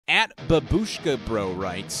At Babushka Bro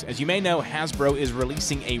writes, as you may know, Hasbro is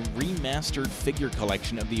releasing a remastered figure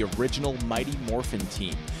collection of the original Mighty Morphin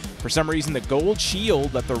team. For some reason, the gold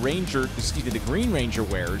shield that the Green Ranger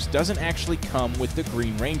wears doesn't actually come with the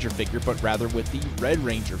Green Ranger figure, but rather with the Red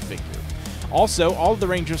Ranger figure. Also, all of the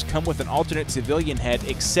Rangers come with an alternate civilian head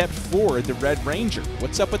except for the Red Ranger.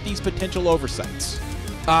 What's up with these potential oversights?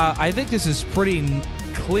 I think this is pretty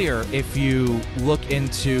clear if you look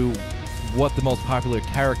into what the most popular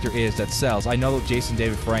character is that sells. I know Jason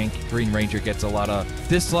David Frank, Green Ranger, gets a lot of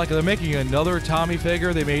dislike. They're making another Tommy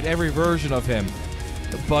figure. They made every version of him.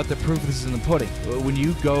 But the proof is in the pudding. When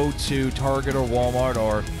you go to Target or Walmart,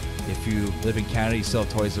 or if you live in Canada, you still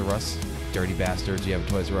have Toys R Us. Dirty bastards, you have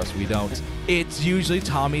Toys R Us, we don't. It's usually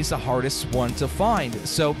Tommy's the hardest one to find.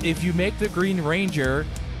 So if you make the Green Ranger,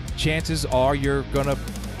 chances are you're gonna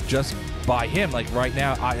just buy him. Like right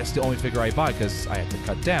now, that's the only figure I buy because I have to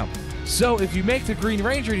cut down. So if you make the Green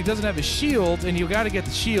Ranger and he doesn't have a shield, and you got to get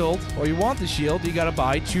the shield, or you want the shield, you got to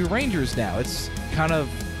buy 2 Rangers now. It's kind of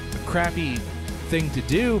a crappy thing to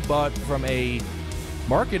do, but from a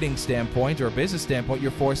marketing standpoint or a business standpoint, you're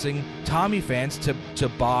forcing Tommy fans to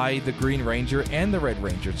buy the Green Ranger and the Red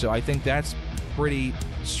Ranger. So I think that's pretty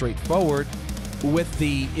straightforward. With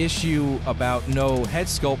the issue about no head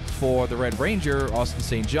sculpt for the Red Ranger, Austin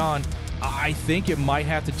St. John, I think it might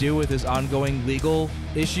have to do with his ongoing legal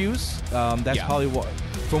issues. That's probably what,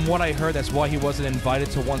 from what I heard, that's why he wasn't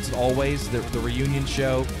invited to Once and Always, the reunion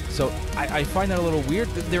show. So I find that a little weird.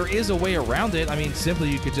 There is a way around it. I mean,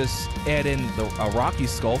 simply you could just add in a Rocky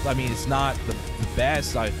sculpt. I mean, it's not the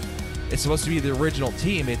best. It's supposed to be the original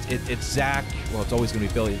team. It's Zach. Well, it's always going to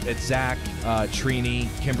be Billy. It's Zach, Trini,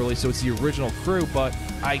 Kimberly. So it's the original crew. But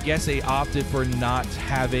I guess they opted for not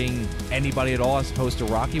having anybody at all as opposed to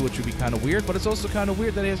Rocky, which would be kind of weird. But it's also kind of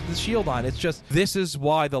weird that it has the shield on. It's just, this is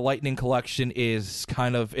why the Lightning Collection is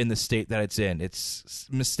kind of in the state that it's in. It's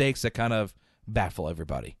mistakes that kind of baffle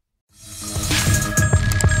everybody.